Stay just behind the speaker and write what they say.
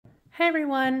Hey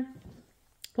everyone,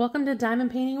 welcome to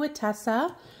Diamond Painting with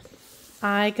Tessa.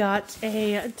 I got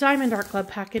a Diamond Art Club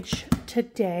package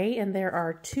today and there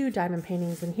are 2 diamond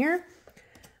paintings in here.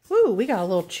 Ooh, we got a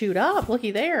little chewed up,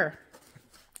 looky there.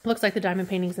 Looks like the diamond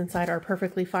paintings inside are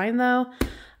perfectly fine though.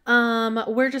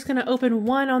 We're just gonna open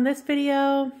one on this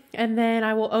video and then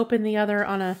I will open the other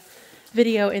on a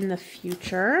video in the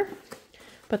future.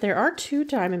 But there are 2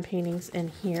 diamond paintings in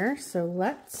here, so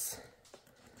let's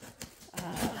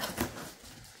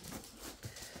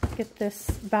get this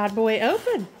bad boy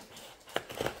open.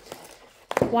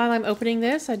 While I'm opening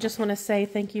this, I just want to say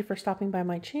thank you for stopping by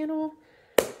my channel.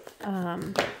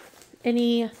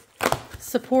 Any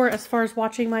support as far as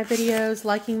watching my videos,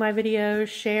 liking my videos,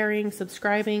 sharing,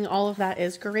 subscribing, all of that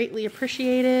is greatly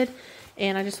appreciated.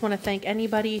 And I just want to thank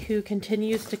anybody who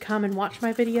continues to come and watch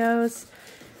my videos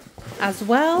as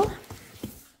well.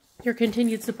 Your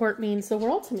continued support means the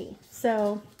world to me.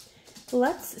 So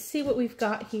let's see what we've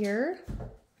got here.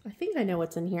 I think I know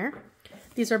what's in here.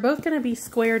 These are both going to be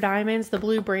square diamonds. The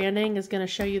blue branding is going to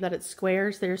show you that it's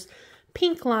squares. There's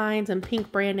pink lines and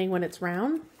pink branding when it's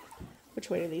round. Which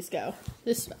way do these go?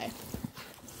 This way.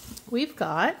 We've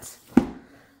got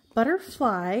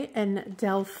Butterfly and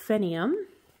Delphinium.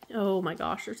 Oh my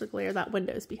gosh, there's a glare. That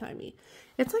window's behind me.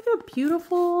 It's like a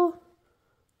beautiful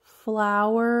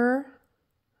flower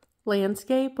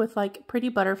landscape with like pretty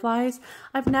butterflies.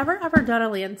 I've never ever done a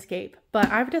landscape, but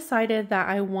I've decided that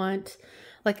I want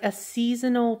like a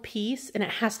seasonal piece and it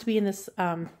has to be in this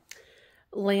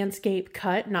landscape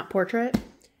cut, not portrait.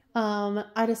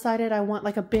 I decided I want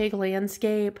like a big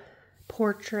landscape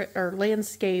portrait or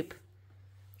landscape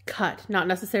cut, not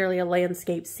necessarily a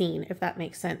landscape scene, if that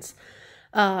makes sense.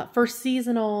 For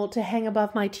seasonal to hang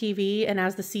above my TV, and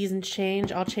as the seasons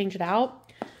change, I'll change it out.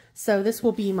 So this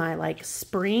will be my like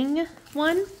spring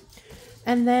one.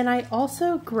 And then I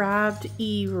also grabbed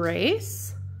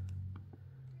Erase.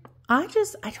 I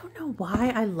don't know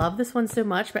why I love this one so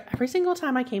much, but every single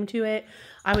time I came to it,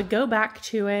 I would go back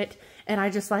to it and I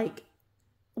just like,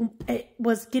 it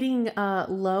was getting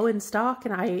low in stock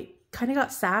and I kind of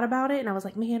got sad about it. And I was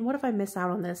like, man, what if I miss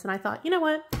out on this? And I thought, you know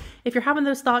what? If you're having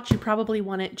those thoughts, you probably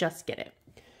want it, just get it.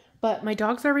 But my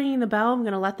dogs are ringing the bell. I'm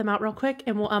going to let them out real quick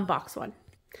and we'll unbox one.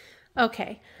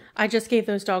 Okay, I just gave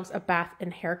those dogs a bath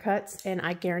and haircuts, and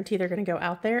I guarantee they're going to go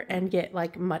out there and get,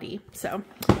 like, muddy. So,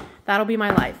 that'll be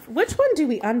my life. Which one do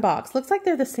we unbox? Looks like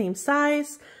they're the same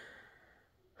size.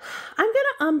 I'm going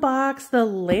to unbox the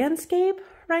landscape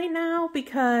right now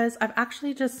because I've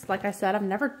actually just, like I said, I've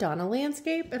never done a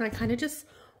landscape, and I kind of just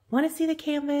want to see the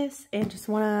canvas and just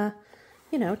want to,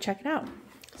 you know, check it out.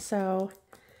 So,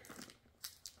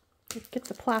 let's get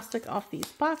the plastic off these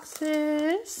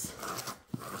boxes.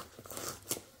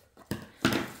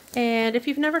 And if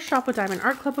you've never shopped with Diamond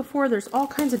Art Club before, there's all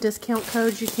kinds of discount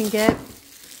codes you can get.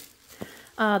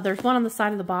 There's one on the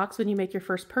side of the box when you make your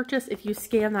first purchase. If you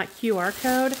scan that QR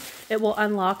code, it will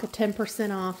unlock a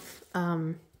 10% off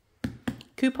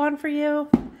coupon for you.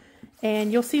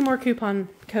 And you'll see more coupon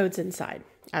codes inside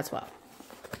as well.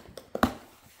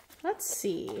 Let's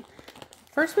see.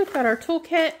 First, we've got our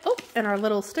toolkit. Oh, and our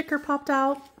little sticker popped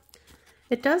out.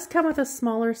 It does come with a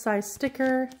smaller size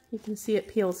sticker. You can see it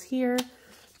peels here.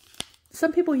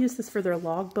 Some people use this for their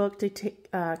logbook to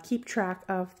keep track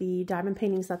of the diamond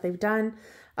paintings that they've done.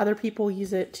 Other people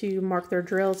use it to mark their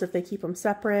drills if they keep them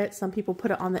separate. Some people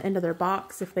put it on the end of their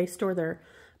box if they store their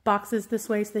boxes this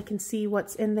way so they can see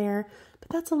what's in there.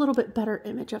 But that's a little bit better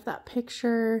image of that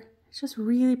picture. It's just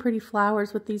really pretty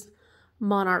flowers with these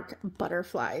monarch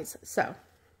butterflies. So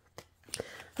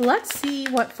let's see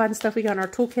what fun stuff we got in our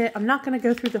toolkit. I'm not going to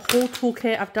go through the whole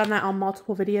toolkit. I've done that on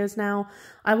multiple videos now.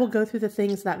 I will go through the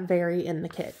things that vary in the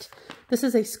kit. This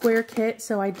is a square kit,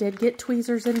 so I did get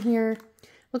tweezers in here.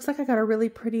 Looks like I got a really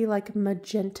pretty like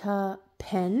magenta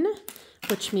pen,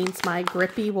 which means my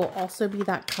grippy will also be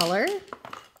that color.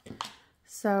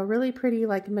 So really pretty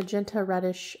like magenta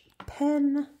reddish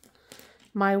pen.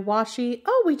 My washi.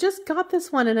 Oh, we just got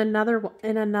this one in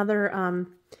another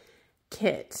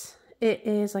kit. It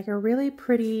is like a really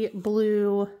pretty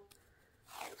blue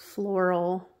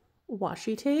floral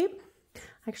washi tape. I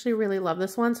actually really love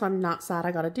this one, so I'm not sad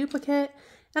I got a duplicate.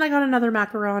 And I got another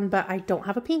macaron, but I don't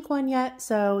have a pink one yet,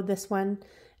 so this one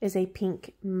is a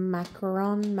pink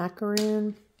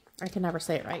macaroon. I can never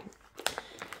say it right.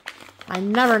 I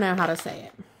never know how to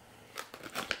say it.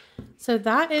 So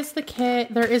that is the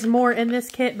kit. There is more in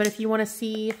this kit, but if you want to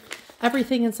see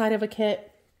everything inside of a kit,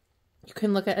 you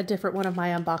can look at a different one of my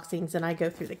unboxings and I go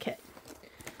through the kit.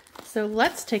 So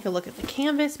let's take a look at the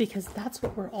canvas because that's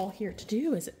what we're all here to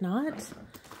do, is it not?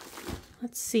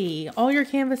 let's see. All your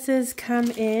canvases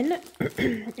come in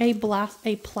a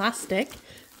plastic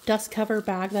dust cover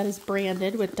bag that is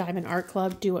branded with Diamond Art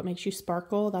Club. Do what makes you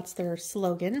sparkle. That's their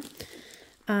slogan.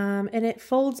 And it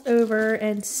folds over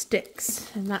and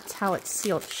sticks, and that's how it's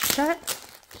sealed shut.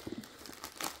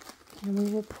 And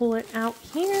we will pull it out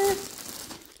here.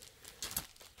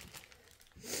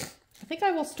 I think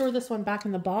I will store this one back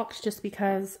in the box just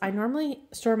because I normally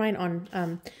store mine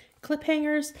on clip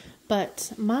hangers,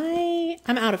 but I'm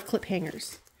out of clip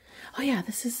hangers. Oh yeah,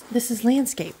 this is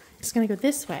landscape. It's gonna go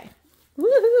this way.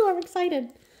 Woohoo! I'm excited.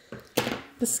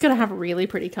 This is gonna have really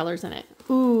pretty colors in it.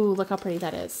 Ooh, look how pretty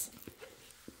that is.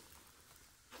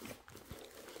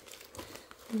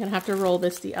 I'm gonna have to roll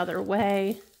this the other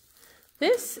way.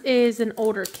 This is an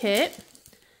older kit,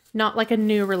 not like a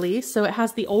new release. So it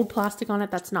has the old plastic on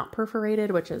it that's not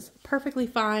perforated, which is perfectly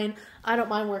fine. I don't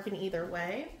mind working either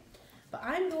way. But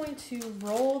I'm going to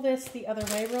roll this the other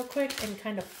way real quick and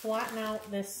kind of flatten out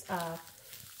this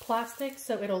plastic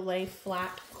so it'll lay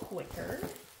flat quicker.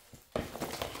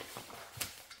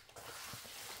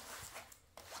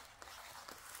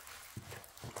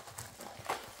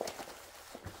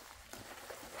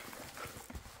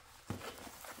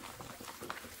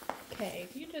 Okay,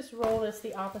 if you just roll this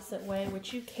the opposite way,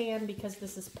 which you can because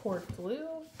this is poured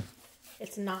glue,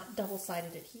 it's not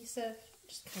double-sided adhesive.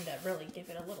 Just kind of really give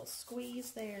it a little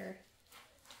squeeze there.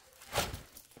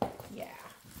 Yeah,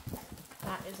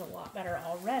 that is a lot better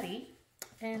already.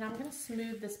 And I'm going to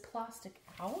smooth this plastic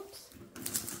out.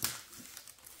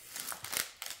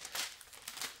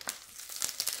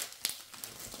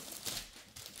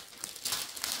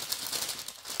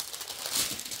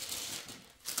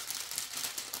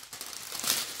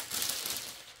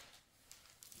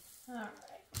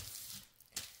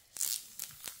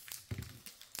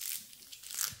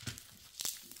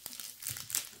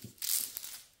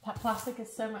 That plastic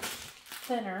is so much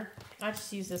thinner. I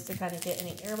just use this to kind of get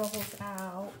any air bubbles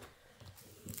out.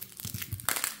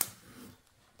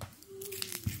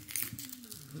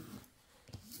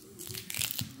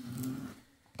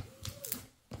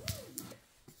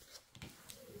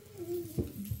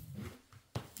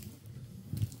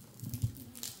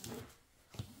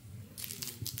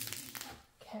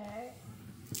 Okay.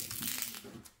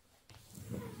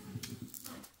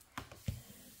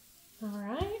 All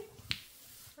right.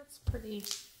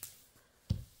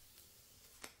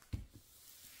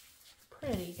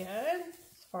 Pretty good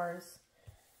as far as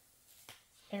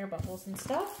air bubbles and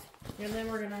stuff. And then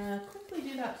we're gonna quickly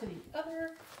do that to the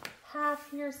other half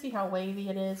here. See how wavy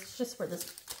it is. It's just where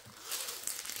this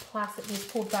plastic needs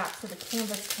pulled back so the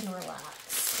canvas can relax.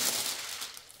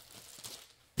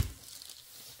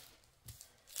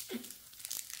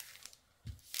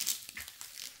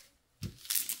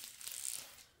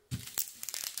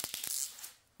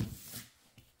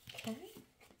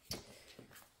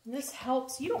 This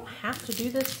helps. You don't have to do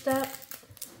this step.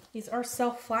 These are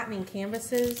self-flattening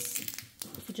canvases.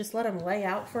 If you just let them lay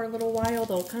out for a little while,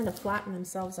 they'll kind of flatten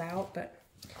themselves out. But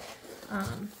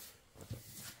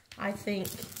I think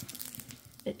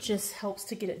it just helps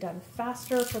to get it done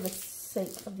faster for the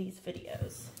sake of these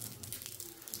videos.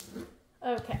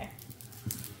 Okay.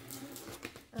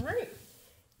 All right.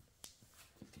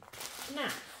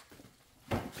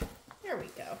 Now, there we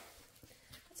go.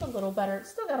 A little better.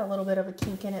 It's still got a little bit of a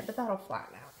kink in it, but that'll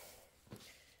flatten out.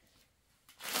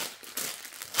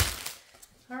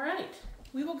 All right,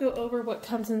 we will go over what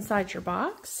comes inside your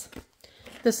box.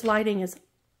 This lighting is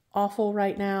awful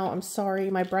right now. I'm sorry,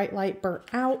 my bright light burnt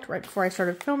out right before I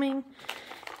started filming.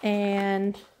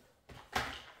 And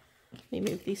let me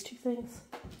move these two things.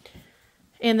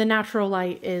 And the natural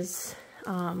light is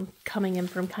coming in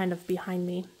from kind of behind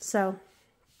me. So I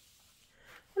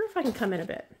wonder if I can come in a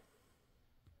bit.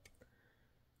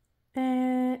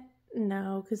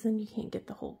 No, because then you can't get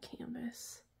the whole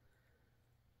canvas.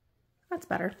 That's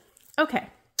better. Okay.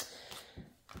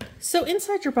 So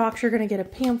inside your box, you're going to get a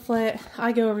pamphlet.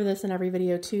 I go over this in every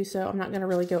video too, so I'm not going to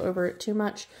really go over it too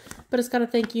much. But it's got a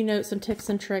thank you note, some tips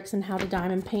and tricks, and how to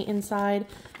diamond paint inside.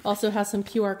 Also has some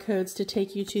QR codes to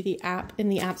take you to the app in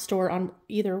the App Store on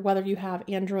either whether you have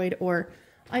Android or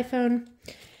iPhone.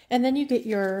 And then you get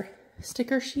your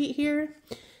sticker sheet here.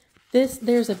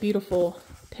 There's a beautiful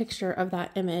picture of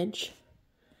that image.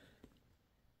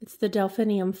 It's the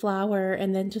Delphinium flower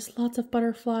and then just lots of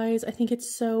butterflies. I think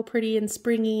it's so pretty and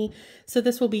springy. So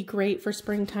this will be great for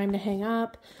springtime to hang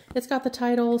up. It's got the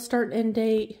title, start and end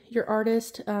date, your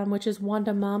artist, which is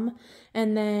Wanda Mumm.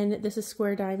 And then this is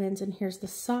square diamonds and here's the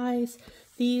size.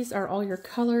 These are all your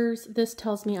colors. This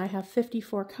tells me I have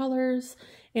 54 colors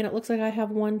and it looks like I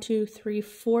have 1, 2, 3,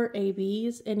 4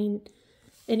 ABs.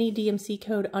 any DMC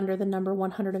code under the number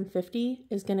 150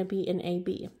 is going to be an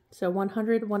AB. So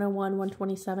 100, 101,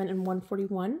 127, and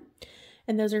 141.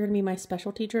 And those are going to be my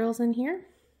specialty drills in here.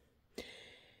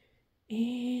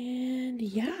 And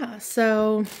yeah,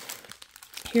 so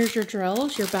here's your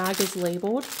drills. Your bag is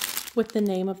labeled with the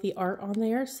name of the art on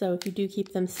there. So if you do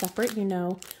keep them separate, you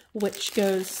know which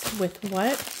goes with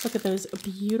what. Look at those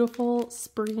beautiful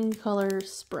spring color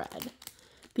spread.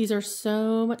 These are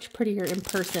so much prettier in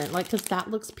person, like, because that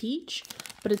looks peach,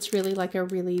 but it's really like a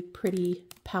really pretty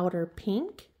powder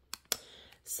pink.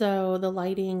 So the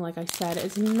lighting, like I said,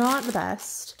 is not the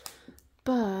best,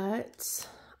 but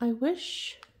I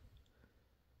wish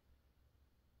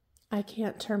I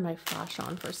can't turn my flash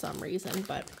on for some reason,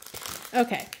 but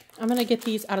okay. I'm going to get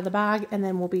these out of the bag and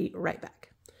then we'll be right back.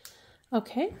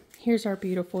 Okay, here's our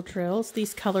beautiful drills.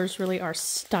 These colors really are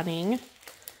stunning.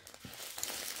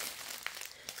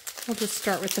 We'll just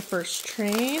start with the first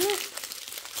train.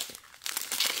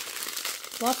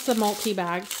 Lots of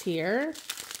multi-bags here.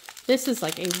 This is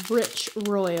like a rich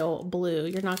royal blue.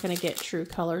 You're not going to get true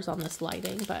colors on this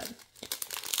lighting, but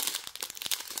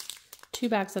 2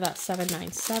 bags of that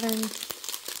 797,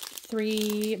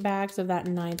 3 bags of that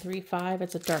 935.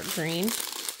 It's a dark green.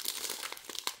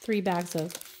 3 bags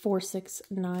of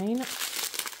 469.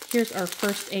 Here's our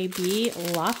first AB.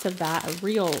 Lots of that. A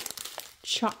real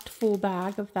chocked full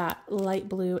bag of that light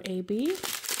blue AB.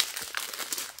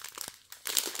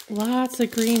 Lots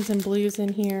of greens and blues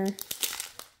in here.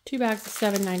 2 bags of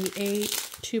 798.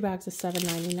 2 bags of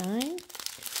 799.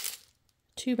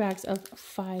 2 bags of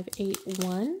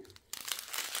 581.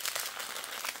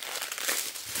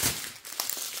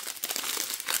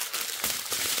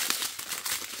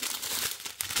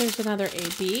 There's another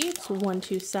AB. It's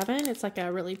 127. It's like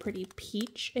a really pretty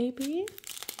peach AB.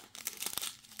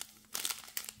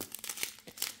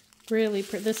 Really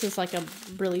pretty. This is like a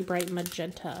really bright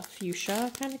magenta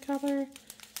fuchsia kind of color.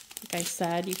 Like I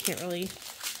said, you can't really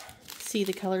see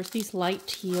the colors. These light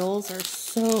teals are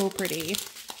so pretty.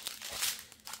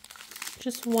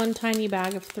 Just one tiny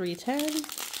bag of 310.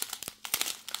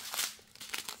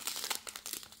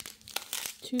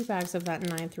 2 bags of that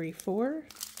 934.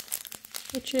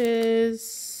 Which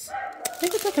is, I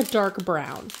think it's like a dark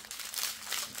brown.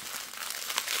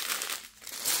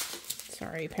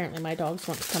 Sorry, apparently my dogs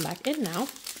want to come back in now.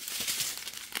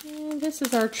 And this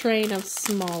is our train of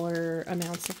smaller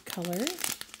amounts of color.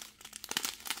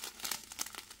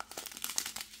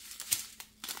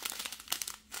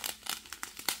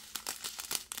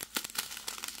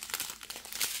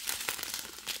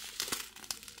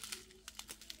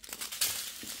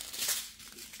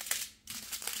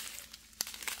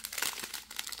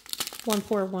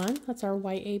 $141, that's our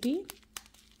white AB.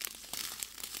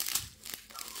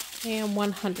 And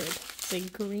 100, it's a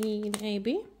green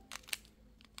AB.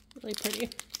 Really pretty.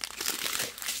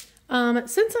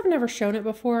 Since I've never shown it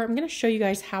before, I'm going to show you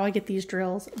guys how I get these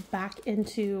drills back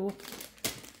into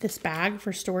this bag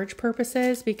for storage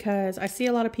purposes, because I see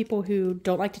a lot of people who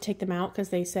don't like to take them out because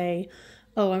they say,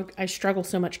 oh, I struggle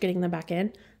so much getting them back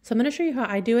in. So I'm going to show you how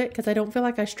I do it, because I don't feel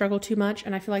like I struggle too much,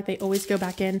 and I feel like they always go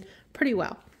back in pretty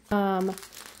well.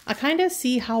 I kind of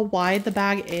see how wide the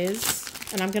bag is,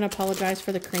 and I'm going to apologize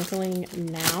for the crinkling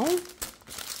now,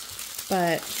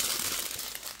 but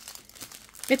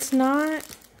it's not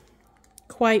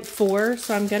quite 4,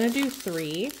 so I'm going to do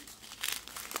 3,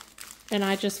 and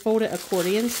I just fold it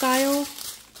accordion style,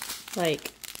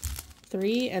 like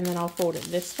 3, and then I'll fold it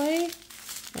this way,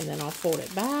 and then I'll fold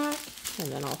it back,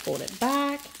 and then I'll fold it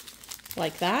back,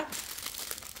 like that,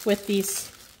 with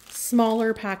these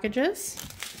smaller packages.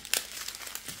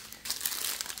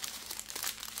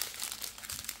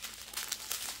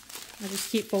 I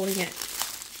just keep folding it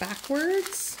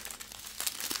backwards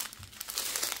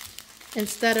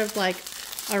instead of like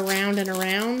around and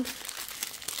around.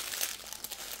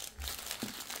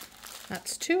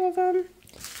 That's 2 of them.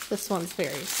 This one's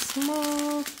very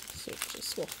small, so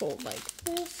just will fold like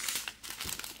this.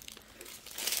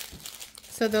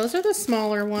 So those are the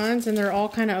smaller ones, and they're all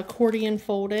kind of accordion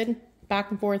folded, back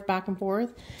and forth, back and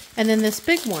forth. And then this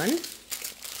big one,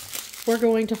 we're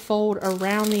going to fold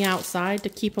around the outside to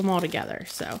keep them all together.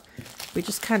 So we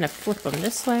just kind of flip them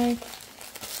this way,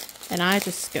 and I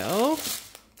just go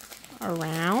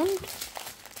around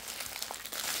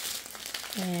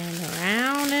and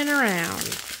around and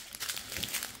around.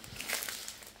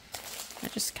 I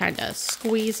just kind of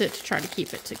squeeze it to try to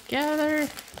keep it together.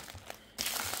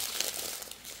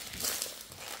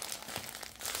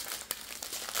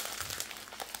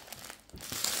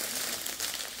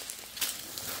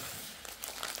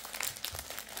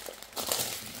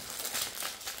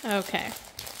 Okay,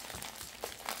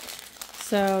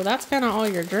 So that's kind of all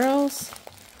your drills.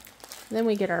 Then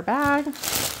we get our bag.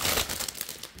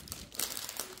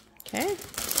 Okay.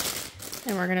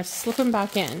 And we're going to slip them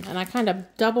back in. And I kind of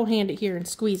double hand it here and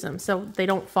squeeze them so they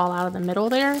don't fall out of the middle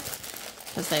there,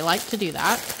 because they like to do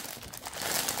that.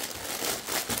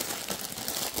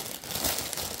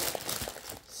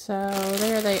 So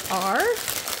there they are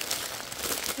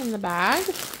in the bag.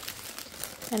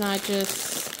 And I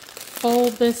just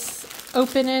fold this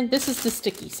open in. This is the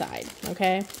sticky side,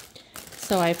 okay?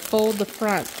 So I fold the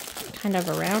front kind of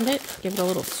around it, give it a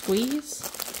little squeeze.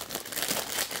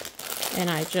 And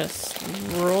I just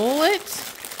roll it.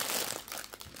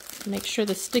 Make sure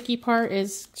the sticky part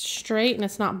is straight and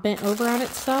it's not bent over on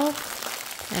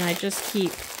itself. And I just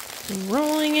keep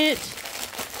rolling it.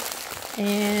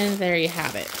 And there you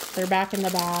have it. They're back in the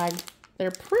bag.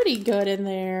 They're pretty good in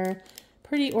there.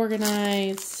 Pretty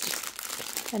organized.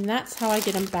 And that's how I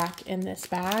get them back in this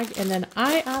bag. And then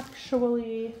I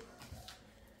actually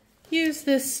use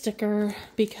this sticker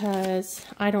because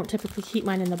I don't typically keep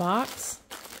mine in the box.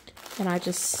 And I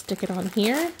just stick it on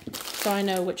here, so I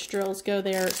know which drills go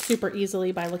there super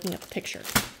easily by looking at the picture.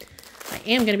 I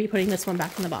am going to be putting this one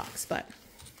back in the box, but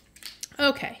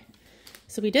okay.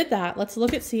 So we did that. Let's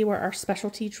look at see where our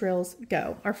specialty drills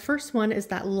go. Our first one is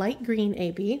that light green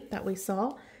AB that we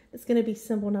saw. It's going to be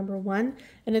symbol number 1,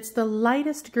 and it's the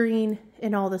lightest green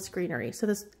in all this greenery. So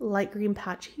this light green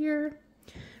patch here,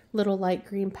 little light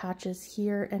green patches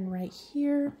here and right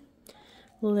here.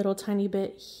 Little tiny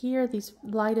bit here, these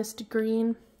lightest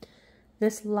green,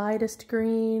 this lightest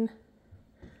green,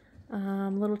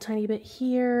 little tiny bit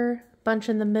here, bunch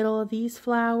in the middle of these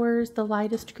flowers, the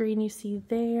lightest green you see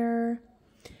there,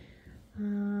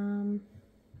 some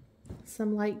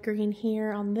light green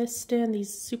here on this stem,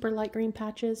 these super light green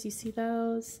patches, you see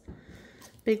those,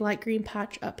 big light green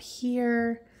patch up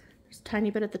here, there's a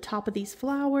tiny bit at the top of these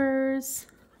flowers,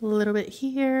 a little bit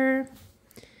here,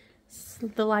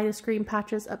 the lightest green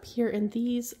patches up here in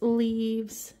these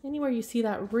leaves, anywhere you see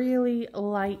that really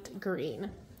light green.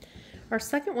 Our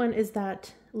second one is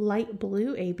that light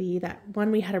blue AB, that one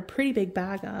we had a pretty big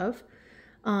bag of.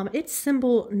 It's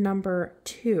symbol number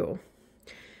 2.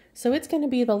 So it's going to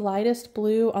be the lightest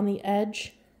blue on the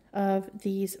edge of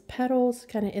these petals,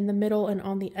 kind of in the middle and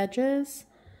on the edges.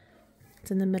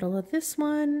 It's in the middle of this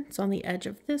one, it's on the edge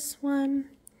of this one,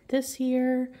 this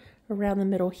here, around the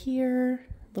middle here,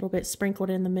 a little bit sprinkled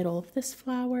in the middle of this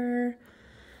flower,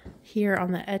 here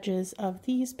on the edges of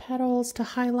these petals to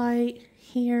highlight,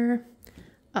 here,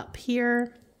 up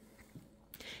here,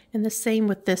 and the same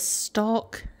with this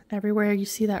stalk. Everywhere you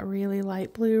see that really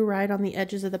light blue right on the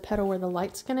edges of the petal where the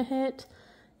light's gonna hit,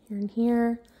 here and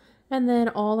here, and then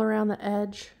all around the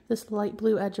edge, this light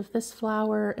blue edge of this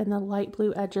flower and the light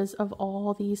blue edges of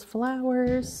all these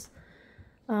flowers.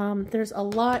 There's a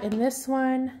lot in this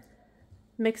one.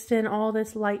 Mixed in all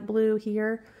this light blue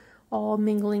here, all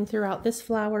mingling throughout this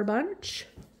flower bunch.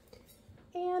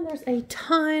 And there's a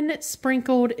ton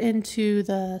sprinkled into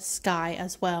the sky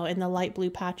as well, in the light blue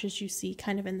patches you see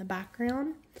kind of in the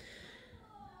background.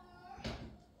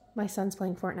 My son's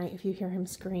playing Fortnite if you hear him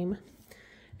scream.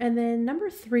 And then number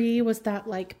 3 was that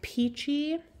like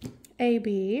peachy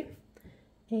AB.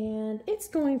 And it's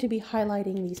going to be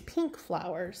highlighting these pink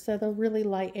flowers. So the really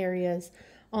light areas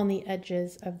on the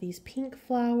edges of these pink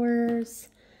flowers.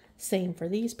 Same for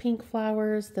these pink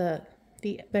flowers, the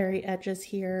very edges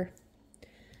here.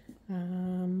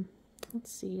 Let's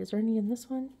see, is there any in this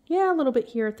one? Yeah, a little bit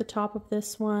here at the top of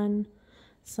this one,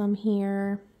 some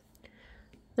here.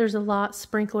 There's a lot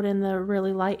sprinkled in the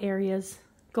really light areas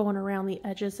going around the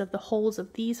edges of the holes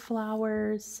of these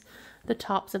flowers, the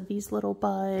tops of these little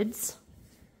buds.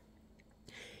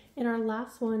 And our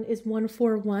last one is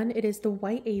 141. It is the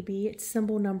white AB. It's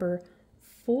symbol number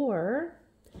 4.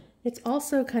 It's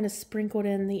also kind of sprinkled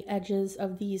in the edges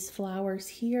of these flowers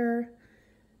here.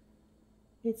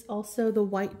 It's also the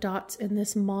white dots in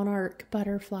this monarch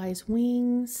butterfly's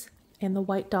wings and the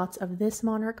white dots of this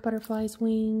monarch butterfly's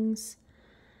wings.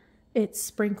 It's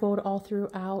sprinkled all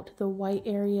throughout the white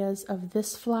areas of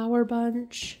this flower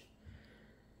bunch.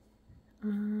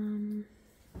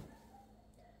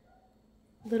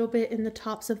 Little bit in the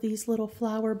tops of these little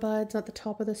flower buds at the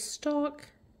top of the stalk.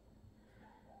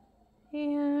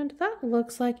 And that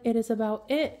looks like it is about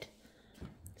it.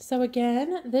 So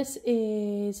again, this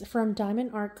is from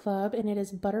Diamond Art Club and it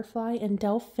is Butterfly and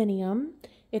Delphinium.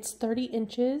 It's 30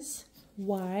 inches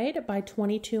wide by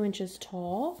 22 inches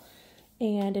tall.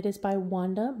 And it is by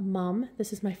Wanda, Mumm.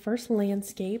 This is my first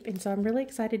landscape, and so I'm really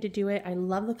excited to do it. I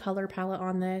love the color palette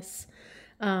on this.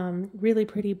 Really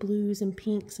pretty blues and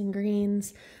pinks and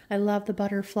greens. I love the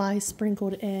butterflies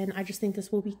sprinkled in. I just think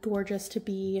this will be gorgeous to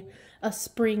be a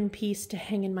spring piece to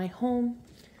hang in my home.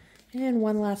 And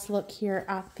one last look here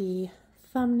at the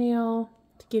thumbnail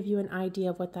to give you an idea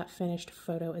of what that finished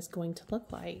photo is going to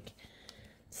look like.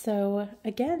 So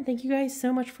again, thank you guys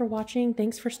so much for watching.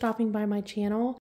 Thanks for stopping by my channel.